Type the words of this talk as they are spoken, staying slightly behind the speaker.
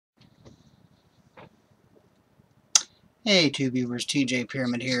Hey, two viewers, TJ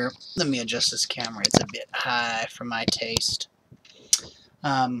Pyramid here. Let me adjust this camera. It's a bit high for my taste.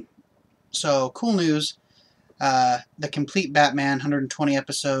 So, cool news. The complete Batman, 120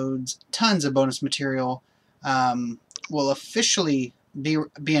 episodes, tons of bonus material, will officially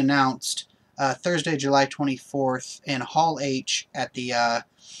be announced Thursday, July 24th in Hall H at the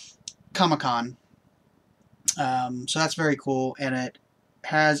Comic-Con. So that's very cool, and it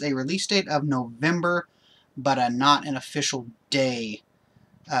has a release date of November, but not an official day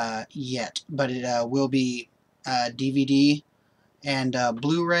yet, but it will be DVD and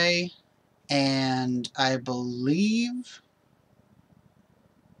Blu-ray, and I believe,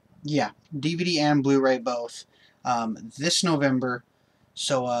 yeah, DVD and Blu-ray both this November.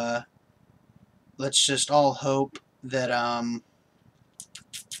 So let's just all hope that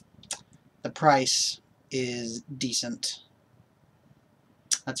the price is decent.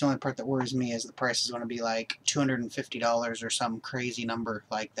 That's the only part that worries me, is the price is going to be like $250 or some crazy number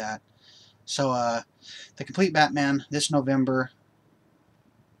like that. So the complete Batman this November.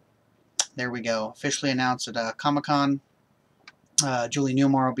 There we go. Officially announced at Comic-Con. Julie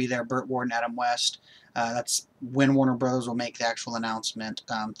Newmar will be there, Burt Ward, Adam West. That's when Warner Bros. Will make the actual announcement,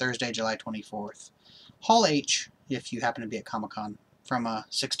 Thursday, July 24th. Hall H, if you happen to be at Comic-Con, from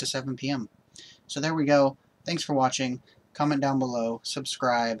 6 to 7 p.m. So there we go. Thanks for watching. Comment down below,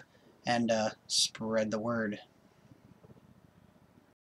 subscribe, and spread the word.